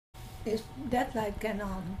Is that light can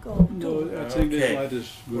on go too? No, I think this light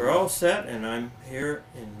is good. We're all set, and I'm here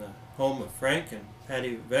in the home of Frank and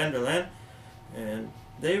Patty Vanderlaan, and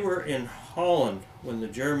they were in Holland when the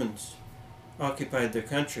Germans occupied their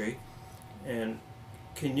country. And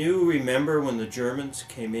can you remember when the Germans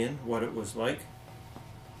came in, what it was like?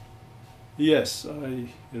 Yes, I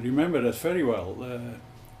remember that very well.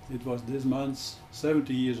 It was this month,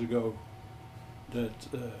 70 years ago, that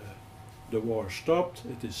the war stopped.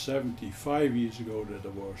 It is 75 years ago that the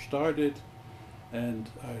war started, and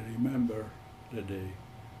I remember that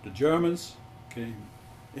the Germans came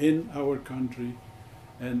in our country,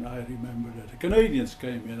 and I remember that the Canadians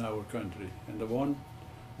came in our country, and the one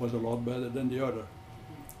was a lot better than the other.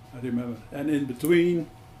 I remember, and in between,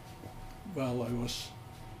 well,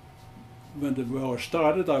 when the war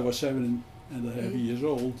started, I was 7.5 years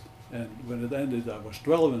old, and when it ended, I was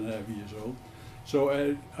 12.5 years old. So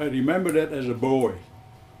I remember that as a boy,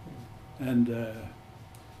 and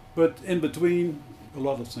but in between, a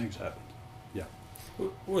lot of things happened. Yeah.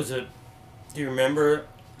 Was it? Do you remember?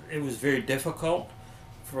 It was very difficult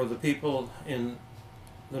for the people in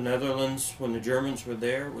the Netherlands when the Germans were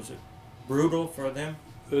there. Was it brutal for them?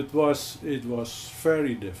 It was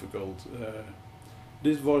very difficult.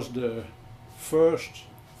 This was the first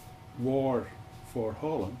war for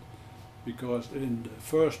Holland, because in the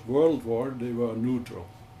First World War they were neutral.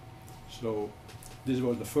 So this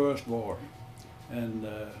was the first war, and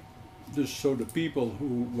so the people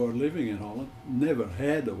who were living in Holland never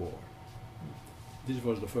had a war. This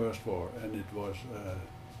was the first war, and it was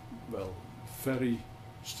well, very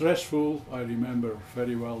stressful. I remember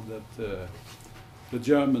very well that the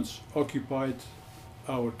Germans occupied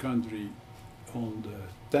our country on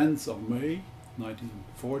the 10th of May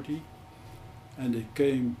 1940, and they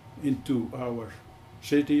came into our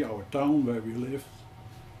city, our town where we lived,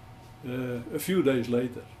 a few days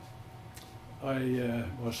later. I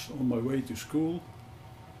was on my way to school,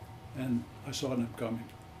 and I saw them coming.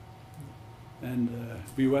 And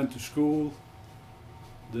we went to school.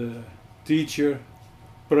 The teacher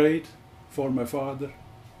prayed for my father.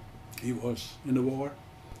 He was in the war.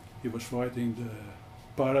 He was fighting the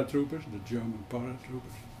paratroopers, the German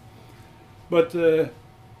paratroopers. But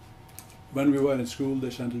when we were in school,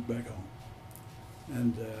 they sent us back home.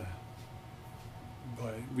 And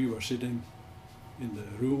we were sitting in the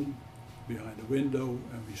room behind the window,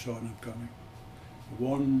 and we saw them coming,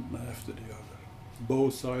 one after the other,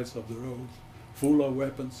 both sides of the road, full of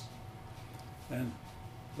weapons, and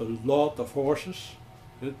a lot of horses.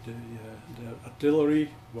 The artillery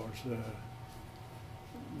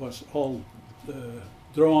was all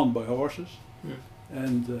drawn by horses. Yeah.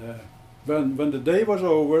 And when the day was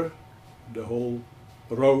over, the whole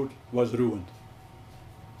road was ruined.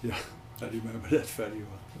 Yeah, I remember that very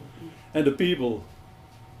well. Mm-hmm. And the people,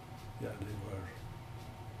 yeah, they were,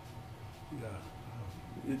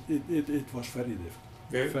 yeah, it was very difficult.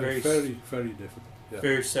 Very difficult. Yeah.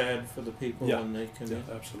 Very sad for the people when they come in.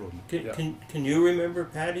 Yeah, absolutely. Can you remember,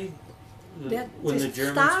 Patty? When the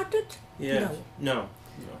Germans started? Yeah. No.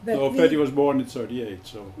 No, Patty was born in 38,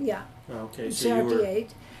 so. Yeah. Okay, so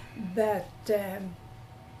 38, but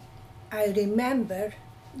I remember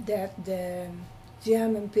that the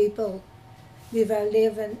German people, we were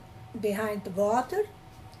living behind the water,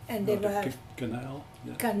 and they were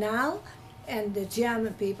canal, and the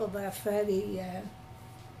German people were very.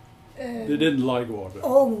 They didn't like water.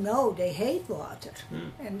 Oh no, they hate water,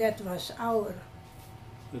 and that was our.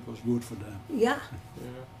 That was good for them. Yeah.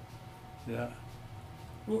 Yeah.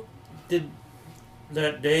 Well, did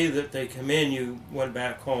that day that they come in, you went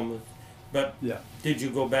back home, but did you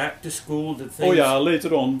go back to school? Did things? Oh yeah,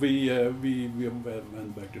 later on we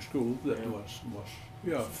went back to school. That was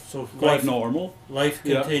so quite normal. Life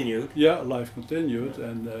continued. Yeah, life continued,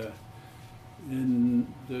 and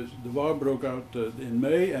the war broke out in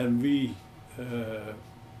May, and we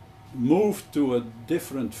moved to a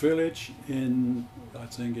different village in, I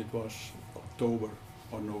think it was October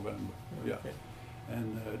or November. Okay. Yeah,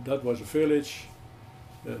 and that was a village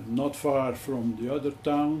not far from the other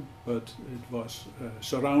town, but it was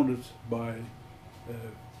surrounded by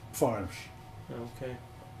farms. Okay.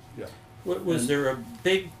 Yeah. Was there a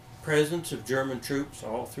big presence of German troops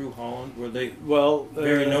all through Holland? Were they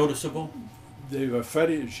very noticeable? They were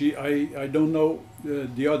very. I don't know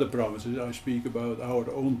the other provinces. I speak about our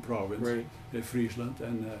own province, right. Friesland,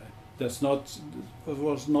 and that's not. It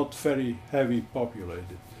was not very heavy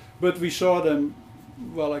populated, but we saw them.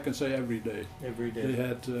 Well, I can say every day. Every day. They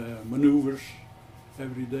had maneuvers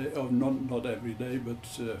every day. Oh, not every day, but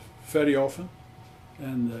very often,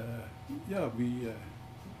 and yeah,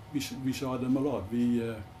 we saw them a lot.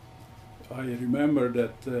 I remember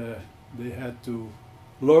that they had to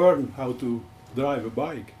learn how to drive a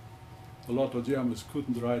bike. A lot of Germans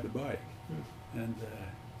couldn't ride a bike, and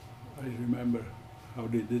I remember how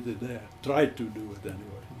they did it there. Tried to do it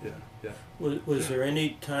anyway. Yeah. Was there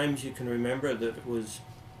any times you can remember that it was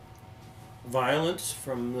violence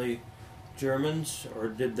from the Germans, or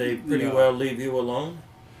did they pretty No. well leave you alone?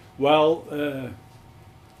 Well,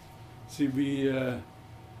 see, the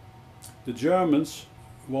Germans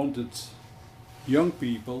wanted young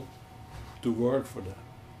people to work for them,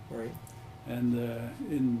 Right.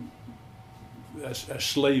 and as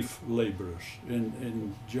slave laborers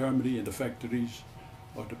in Germany, in the factories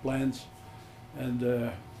or the plants, and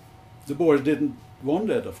the boys didn't want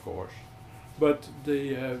that, of course. But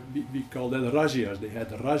we call that razzias. They had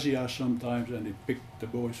razzias sometimes, and they picked the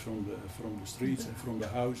boys from the streets and from the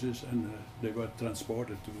houses, and they were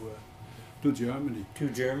transported to Germany. To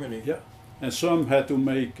Germany. Yeah, and some had to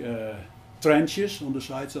make trenches on the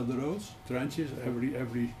sides of the roads. Trenches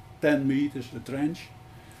every 10 meters a trench.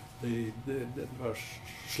 That were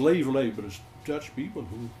slave laborers, Dutch people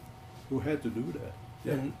who had to do that.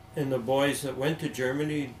 Yeah. And the boys that went to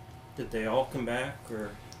Germany, did they all come back, or?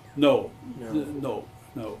 No.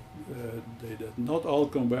 No. They did not all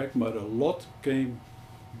come back, but a lot came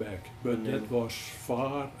back. But And that then- was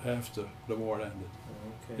far after the war ended.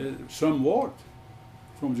 Okay. Some walked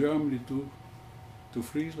from Germany to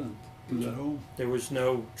Friesland, to their home. There was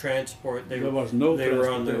no transport. There was no they were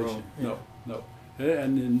on their transportation. own. No.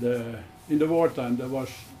 And in the wartime there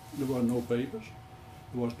were no papers,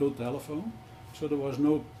 there was no telephone, so there was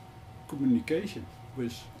no communication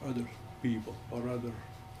with other people or other.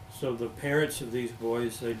 So the parents of these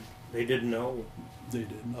boys, they didn't know. They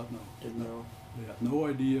did not know. Didn't know. They had no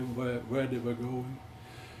idea where they were going.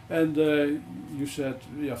 And you said,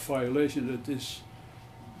 yeah, violation. That is,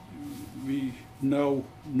 we know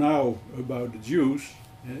now about the Jews.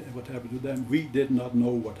 What happened to them? We did not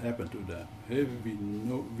know what happened to them.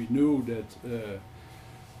 We knew that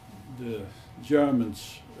the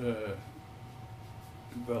Germans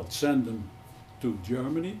sent them to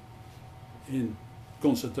Germany in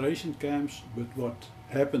concentration camps, but what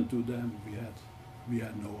happened to them, we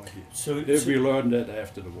had no idea. So We learned that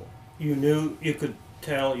after the war. you knew, you could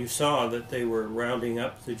tell, you saw that they were rounding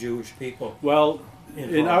up the Jewish people. Well,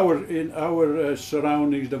 in Holland. our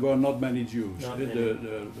surroundings, there were not many Jews. Not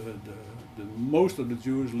Most of the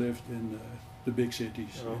Jews lived in the big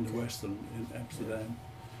cities in the Okay. western, in Amsterdam,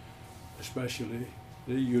 especially.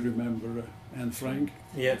 You remember Anne Frank,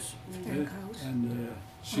 Yes. Frank House. and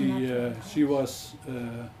Frank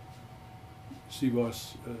she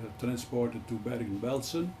was transported to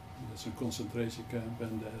Bergen-Belsen. That's a concentration camp,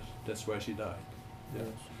 and that's where she died. Yeah.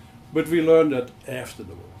 Yes. But we learned that after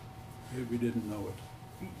the war. We didn't know it.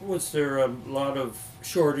 Was there a lot of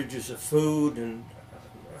shortages of food, and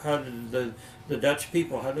how did the Dutch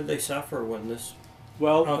people, how did they suffer when this?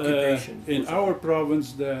 Well, Occupation. in our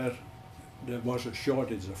province there was a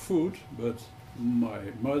shortage of food, but my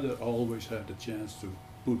mother always had the chance to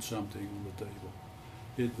put something on the table.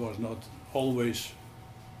 It was not always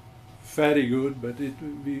very good, but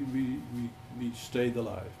we stayed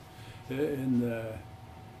alive.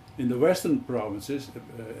 In the western provinces,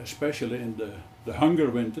 especially in the hunger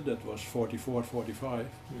winter, that was 44, 45,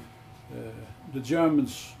 the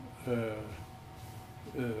Germans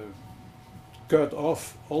cut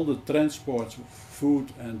off all the transports of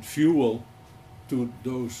food and fuel to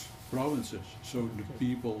those provinces. So the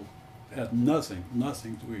people had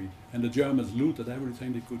nothing to eat. And the Germans looted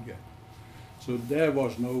everything they could get. So there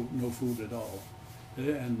was no food at all.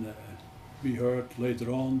 And we heard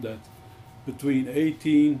later on that between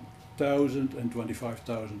 18,000 and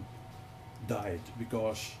 25,000 died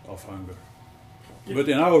because of hunger. But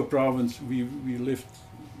in our province, we lived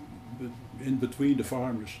in between the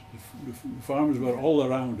farmers. The farmers were all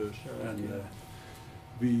around us, and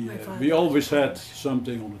we always had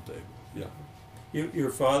something on the table. Yeah. Your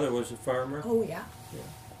father was a farmer? Oh yeah.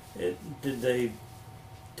 Did they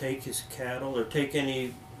take his cattle or take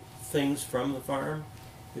any things from the farm,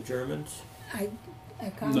 the Germans? I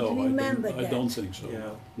can't No, remember I don't think so. Yeah.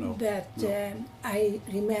 No. But no. I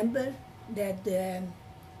remember that the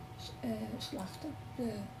slachter,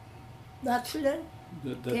 the butcher,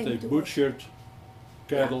 That came they to butchered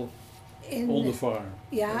cattle on the farm,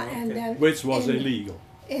 yeah, Oh, and okay. then which was in, illegal.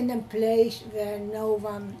 in a place where no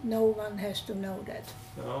one has to know that.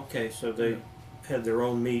 Okay, so they had their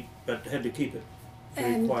own meat, but had to keep it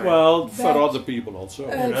very And- quiet. Well, for But- other people also.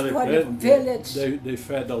 And other for people. the village. They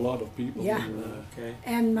fed a lot of people. Yeah. And, Okay.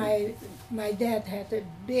 And my dad had a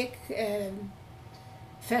big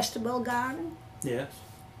vegetable garden, Yes.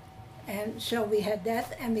 And so we had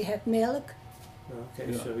that, and we had milk.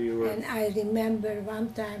 Okay, Yeah. so you were. And I remember one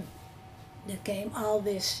time there came all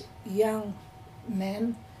these young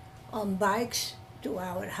men on bikes to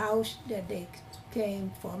our house that they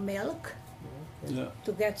came for milk, Okay. Yeah.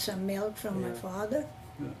 to get some milk from my Yeah. father.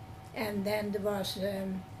 Yeah. And then there was,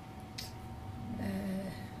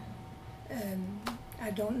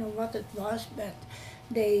 I don't know what it was, but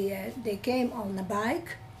they came on a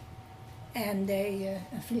bike en een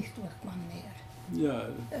vliegtuig kwam neer. Yeah.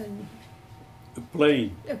 Een A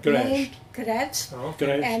plane plane crashed. crashed. Okay.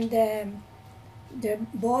 Crashed. And the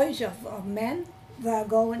boys of men were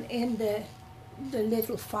going in the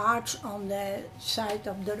little farts on the side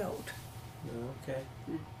of the road. Okay.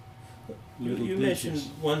 Little You ditches. mentioned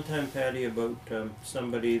one time, Patty, about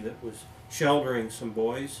somebody that was sheltering some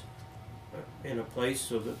boys in a place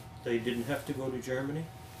so that they didn't have to go to Germany.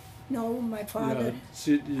 No, my father. Yeah,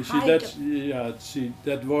 see, you see hide that's yeah. See,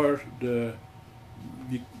 that were the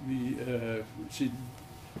see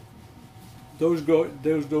those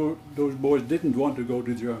boys didn't want to go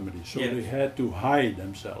to Germany, so Yes. they had to hide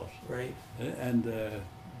themselves. Right. And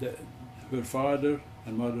her father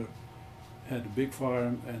and mother had a big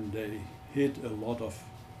farm, and they hid a lot of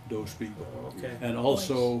those people, Okay. and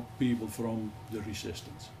also people from the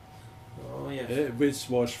resistance. Oh yes. Which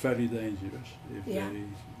was very dangerous. If Yeah. the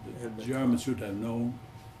And the- Germans should have known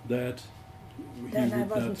that, Then I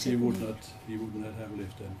wasn't he sitting would here. not have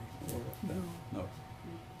lived then. Yeah. No. No.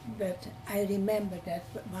 But I remember that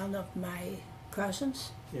one of my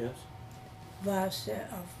cousins Yes. was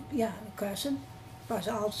a cousin was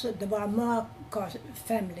also there were more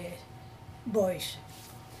family boys,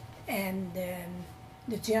 and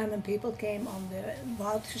the German people came on the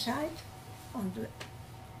water side,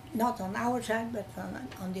 not on our side but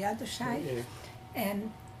on the other side, Yeah.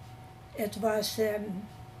 and it was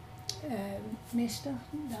Mr.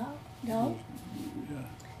 Dow. Yeah.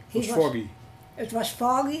 He It was foggy. It was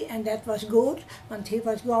foggy, and that was good, and he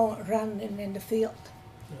was going running in the field.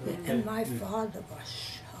 Okay. And my father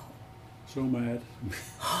was So mad.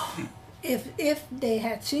 if they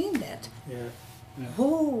had seen that, Yeah.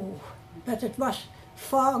 oh, but it was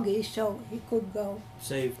foggy, so he could go.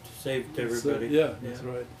 Saved So, everybody. yeah, that's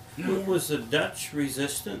right. Yeah. Was the Dutch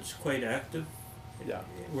resistance quite active? Yeah.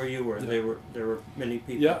 Where you were, Yeah. there were many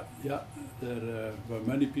people. Yeah, yeah. There were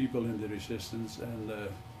many people in the resistance, and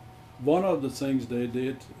one of the things they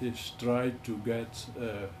did is try to get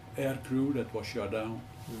air crew that was shut down,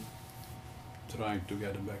 Hmm. trying to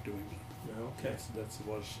get them back to England. Okay. That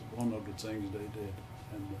was one of the things they did.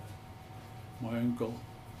 And my uncle,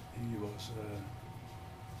 he was,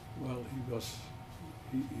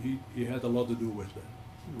 he had a lot to do with that.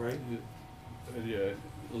 Right.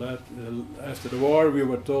 After the war, we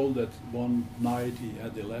were told that one night he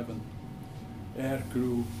had 11 air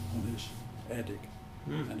crew on his attic,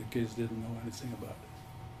 Hmm. and the kids didn't know anything about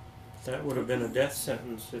it. That would have been a death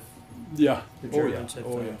sentence if. Yeah, The oh yeah, Germans had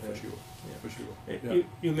oh yeah, found for out. sure, Yeah. for sure. Uh, Yeah.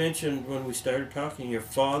 You mentioned when we started talking, your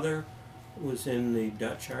father was in the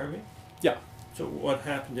Dutch army. Yeah. So what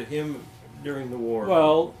happened to him during the war?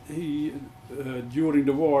 Well, he during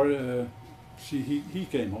the war, he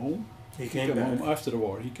came home. he came back. home after the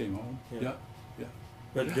war. He came home. Yeah. Yeah.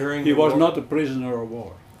 But during He the was war, not a prisoner of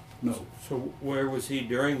war. No. So where was he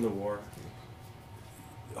during the war?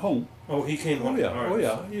 Home. Oh, he came Oh home. yeah. All right, Oh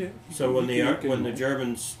yeah. so- He- So when he the came when the home.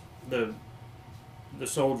 Germans, the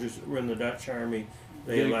soldiers were in the Dutch army,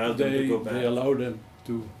 they allowed them to go back. They allowed them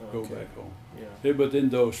to go Okay. back home. Yeah. Yeah, but in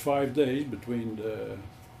those 5 days between the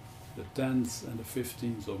 10th and the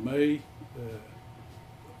 15th of May,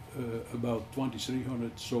 about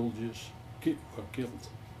 2,300 soldiers were killed,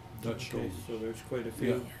 Dutch Okay, soldiers. so there's quite a Yeah,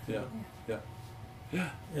 few. yeah, yeah.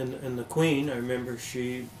 And the Queen, I remember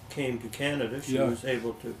she came to Canada. She Yeah. was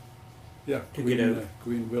able to. Yeah, To Queen, get out.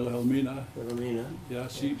 Queen Wilhelmina. Wilhelmina. Yeah,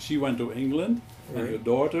 she went to England, and her Right.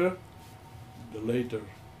 daughter, the later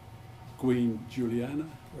Queen Juliana,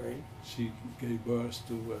 Right. she gave birth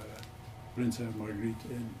to Princess Margriet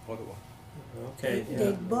in Ottawa. Okay.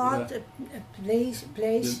 They Yeah. bought a place. The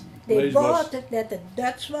They place bought was- it that the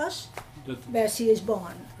Dutch was That, where she is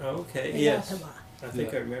born Okay. in Yes. Ottawa. I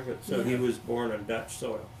think Yeah. I remember. It. So Yeah. he was born on Dutch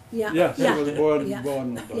soil. Yeah, yeah, she yeah, was born yeah.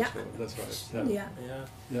 on Dutch Yeah. soil, that's right. Yeah. yeah. Yeah.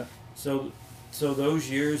 Yeah. So those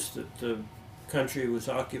years that the country was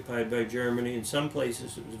occupied by Germany, in some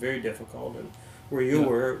places it was very difficult, and where you Yeah.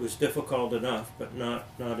 were, it was difficult enough, but not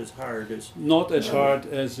as hard as. Not as No. hard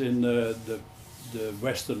as in the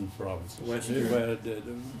western provinces. Western.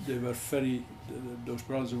 They were very, those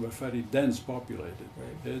provinces were very dense populated.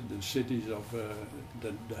 Right. The cities of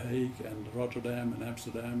The Hague and Rotterdam and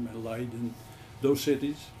Amsterdam and Leiden, those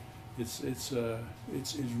cities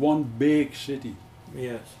It's one big city.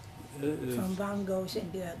 Yes. From one goes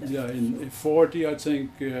in the other. Yeah, in 40, I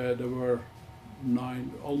think there were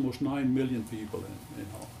almost 9 million people in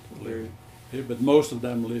Holland living here, but most of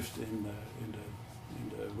them lived in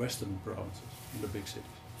the western provinces, in the big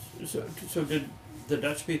cities. So did the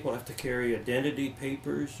Dutch people have to carry identity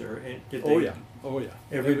papers, or did they? Oh yeah.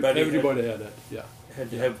 Everybody had that. Yeah. had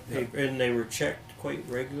to have paper, and they were checked quite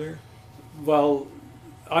regular. Well,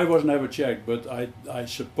 I was never checked, but I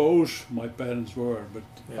suppose my parents were, but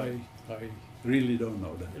Yeah. I really don't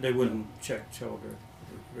know that. They wouldn't check children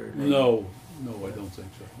very No, I don't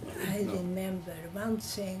think so. I No. remember one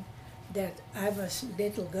thing, that I was a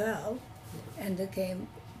little girl, and there came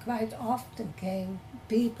quite often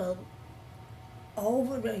people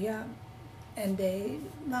over, yeah, and they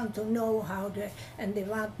want to know and they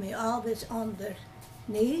want me always on their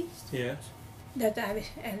knees, Yes.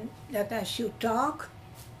 that I should talk.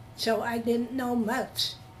 So I didn't know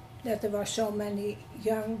much that there were so many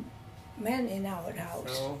young men in our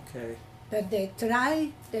house. Okay. But they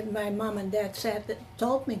tried, that my mom and dad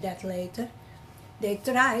told me that later, they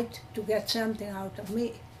tried to get something out of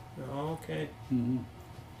me. Okay. Mm-hmm.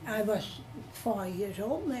 I was 4 years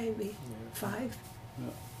old, maybe, Yeah. 5.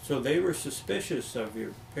 So they were suspicious of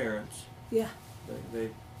your parents. Yeah. They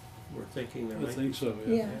were thinking there I might think be. so.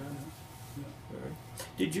 Yeah. Yeah. All right.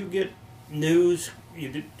 Did you get news?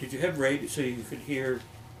 Did you have radio so you could hear,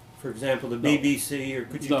 for example, the No. BBC, or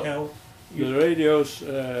could you No. tell? The radios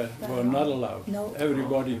were not allowed. No.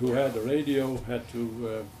 Everybody who had a radio had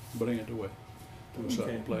to bring it away to a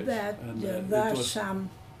certain Okay. place. But And, there it were was- some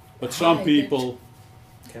But some hide people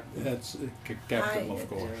Captain? had kept them, of Hide it,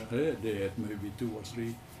 course. yeah. They had maybe 2 or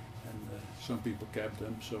 3, and some people kept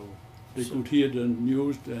them, so they So- could hear the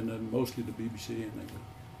news, and mostly the BBC in England.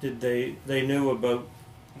 Did they knew about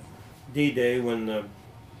D-Day when the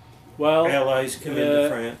Well, Allies came into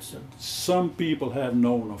France? And, some people have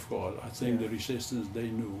known, of course. I think Yeah. the resistance they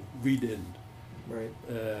knew. We didn't. right.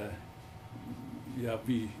 Yeah,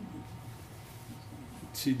 we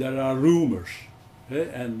see there are rumors,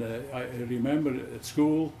 and I remember at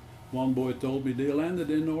school one boy told me they landed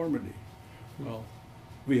in Normandy. Well,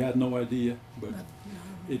 we had no idea, but but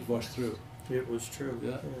no. it was true. It was true.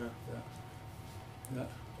 Yeah. Yeah.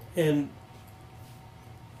 And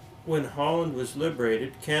when Holland was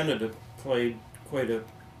liberated, Canada played quite a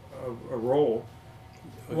role.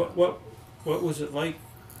 What was it like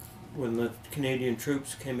when the Canadian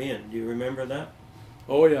troops came in? Do you remember that?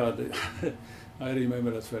 Oh yeah, I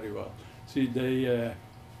remember that very well. See,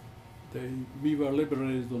 we were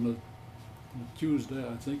liberated on a Tuesday.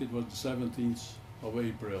 I think it was the 17th of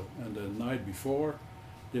April, and the night before,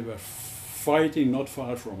 they were fighting not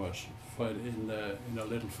far from us, in a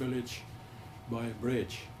little village by a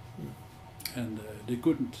bridge, and they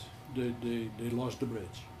couldn't. They lost the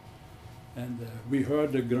bridge, and we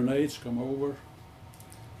heard the grenades come over,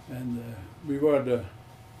 and we were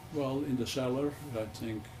in the cellar, I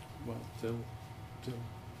think, till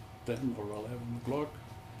 10 or 11 o'clock,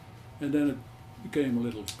 and then it became a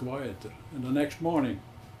little quieter. And the next morning,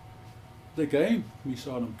 they came. We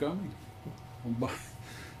saw them coming.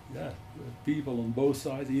 People on both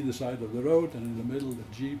sides, either side of the road, and in the middle the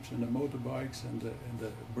jeeps and the motorbikes and the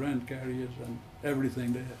brand carriers and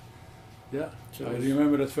everything there. Yeah, So I it was-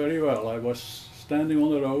 remember that very well. I was standing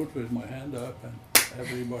on the road with my hand up, and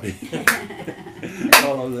everybody,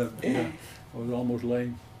 all of them. Yeah, I was almost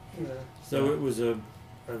lame. So it was a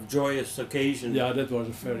joyous occasion. Yeah, that was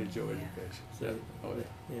a very joyous Yeah. occasion. So, Yeah. Oh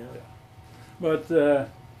yeah. yeah. But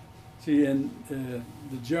see, in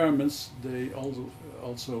the Germans, they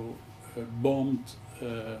also bombed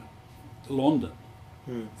London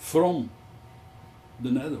Hmm. from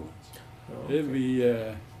the Netherlands. Oh, Eh,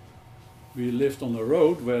 okay. we lived on a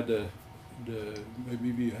road where the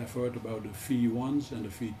maybe we have heard about the V1s and the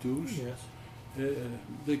V2s. Yes.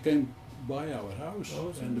 They came by our house, Oh,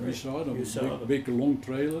 is that and we right? saw them. You saw them. Big long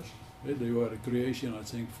trailers. They were a creation, I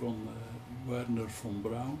think, from Werner von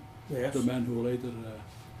Braun, Yes. the man who later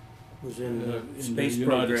Was in the in space the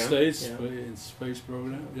program. United States, Yeah. in space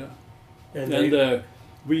program. Yeah, And and they,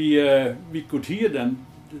 we could hear them.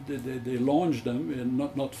 They launched them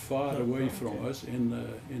not far Oh, away okay. from us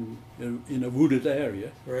in a wooded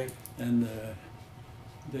area, right. and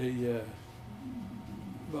they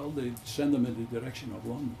sent them in the direction of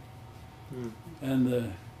London. Hmm. And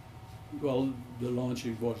the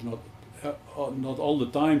launching was not all the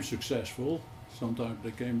time successful. Sometimes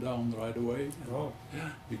they came down right away. And Oh.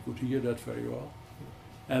 we could hear that very well.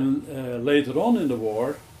 And later on in the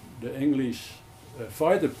war, the English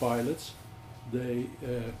fighter pilots, they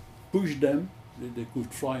pushed them. They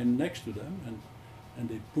could fly next to them, and and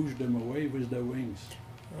they pushed them away with their wings,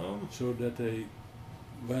 so that they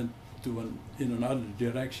went in another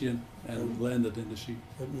direction and landed in the sea.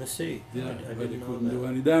 In the sea. Yeah, I but they didn't know couldn't that. do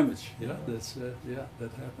any damage. Yeah, Yeah. that's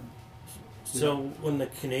that happened. So when the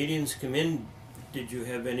Canadians come in, did you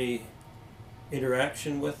have any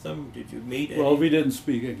interaction with them? Did you meet any? Well, we didn't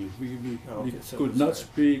speak English. We Okay, so could it was not hard.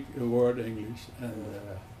 speak a word English, and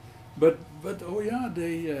but oh yeah,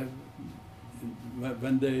 they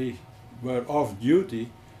when they were off duty,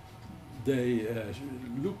 they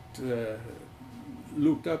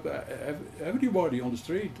looked up everybody on the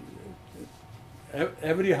street.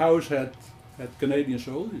 Every house had Canadian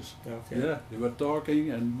soldiers. Okay. Yeah, they were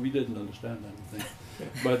talking, and we didn't understand anything,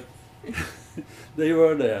 but they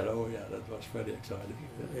were there. Oh yeah, that was very exciting.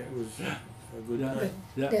 It was a good Yeah. time.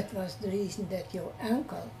 But Yeah. that was the reason that your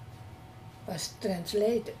uncle was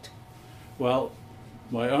translated. Well,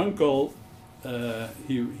 my uncle,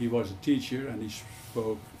 he was a teacher, and he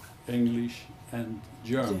spoke English and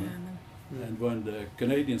German. And when the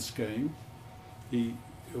Canadians came, he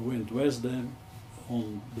went with them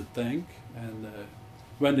on the tank, and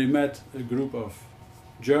when they met a group of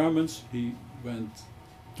Germans, he went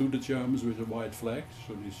to the Germans with a white flag,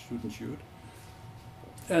 so they shouldn't shoot.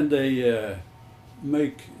 And they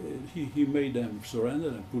he made them surrender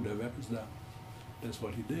and put their weapons down. That's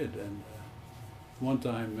what he did. And one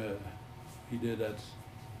time he did that,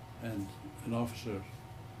 and an officer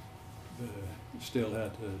still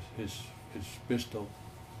had his pistol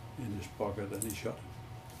in his pocket, and he shot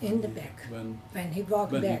him. In the back. When he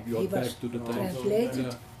walked When back, he got he back was to the tank. translated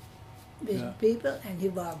Yeah. with Yeah. people, and he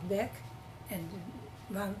walked back, and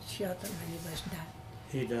one shot him, and he was done.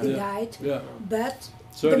 He He died. Yeah. died, Yeah. but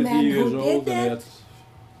 32 man who years did old, and he that- had,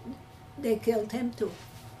 they killed him too.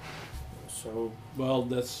 So well,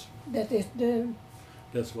 that's That is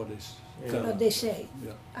what is. Yeah. tell what us. they say.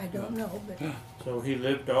 Yeah. I don't know, but so he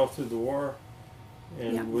lived all through the war,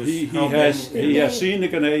 and Yeah. was He how has many- he has They- seen the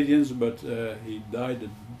Canadians, but he died the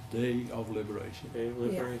day of liberation. Day of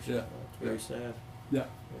liberation. Yeah. That's very sad. Yeah.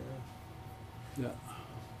 Yeah.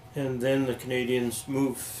 Yeah. And then the Canadians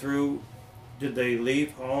moved through. Did they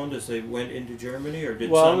leave Holland as they went into Germany, or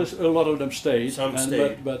did Well, some? there's a lot of them stayed, Some and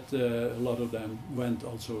stayed. but a lot of them went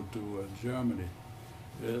also to Germany.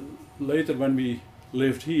 Later, when we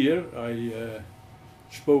lived here, I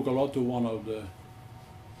spoke a lot to one of the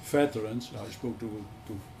veterans. I spoke to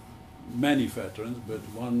many veterans, but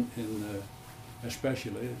one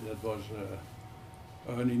especially, that was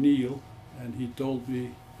Ernie Neal, and he told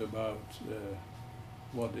me about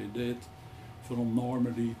what they did from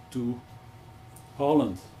Normandy to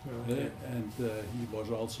Holland. Okay. And he was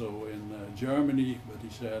also in Germany, but he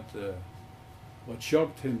said what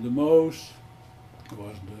shocked him the most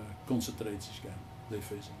was the concentration camp they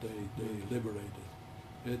visited. They liberated.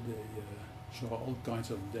 They saw all kinds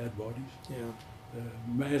of dead bodies. Yeah.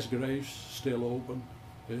 Mass graves still open.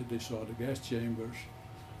 They saw the gas chambers,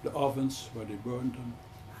 the ovens where they burned them,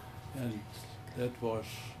 and that was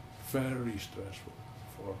very stressful.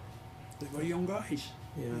 They were young guys.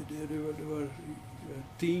 Yeah. They were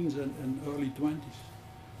teens and early 20s.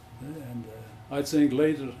 And I think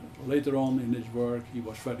later on in his work he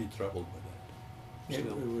was very troubled by that. It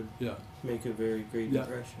Still. would Yeah. make a very great Yeah.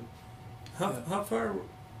 impression. How Yeah. how far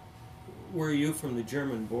were you from the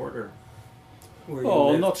German border? Where you Oh,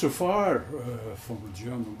 lived? not so far from the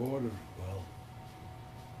German border. Well,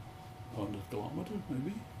 100 kilometers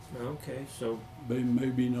maybe. Okay, so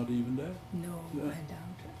Maybe not even that. no, Yeah. I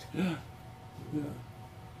doubt it. Yeah. Yeah.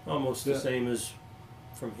 almost the Yeah. same as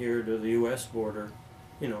from here to the U.S. border.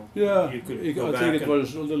 You know, Yeah. You could I go back think it and-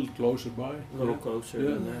 was a little closer by. a little Yeah. closer Yeah.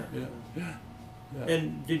 than that. Yeah. Yeah.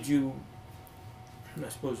 And did you? I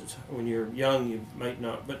suppose it's when you're young, you might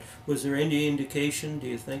not. But was there any indication? Do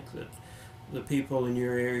you think that the people in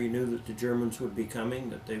your area knew that the Germans would be coming?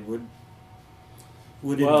 That they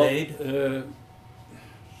would invade?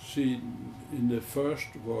 See, in the First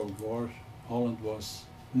World War, Holland was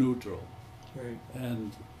neutral, Right.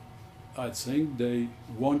 and I think they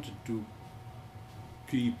wanted to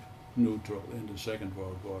keep neutral in the Second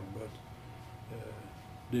World War, but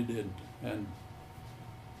they didn't. And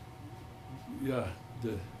yeah,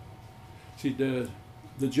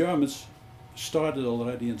 the Germans started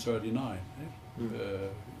already in '39,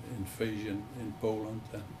 invasion in Poland,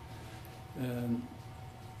 and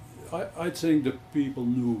I think the people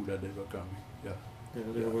knew that they were coming. Yeah,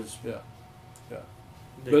 There was. yeah.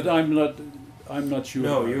 they- But I'm not sure.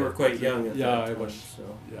 No, about you were that. quite young at Yeah, that I time. was. So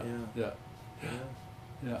Yeah, yeah. yeah,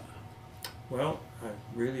 Yeah. yeah. Well, I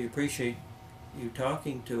really appreciate you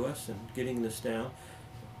talking to us and getting this down.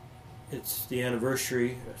 It's the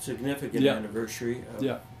anniversary, a significant Yeah. anniversary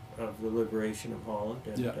Yeah. of the liberation of Holland,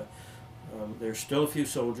 and Yeah. there's still a few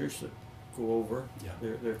soldiers that go over. Yeah.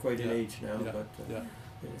 They're quite in Yeah. age now, Yeah. but Yeah.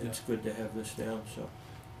 it's good to have this down. So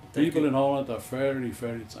thank People you. in Holland are very,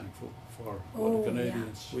 very thankful for what Oh, the yeah.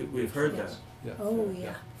 Canadians. We've did heard for that. us. Yeah. Oh,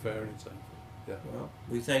 yeah. Very thankful. Yeah. Well,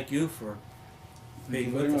 we thank you for Thank being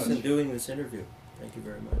you very with us much. and doing this interview. Thank you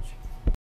very much.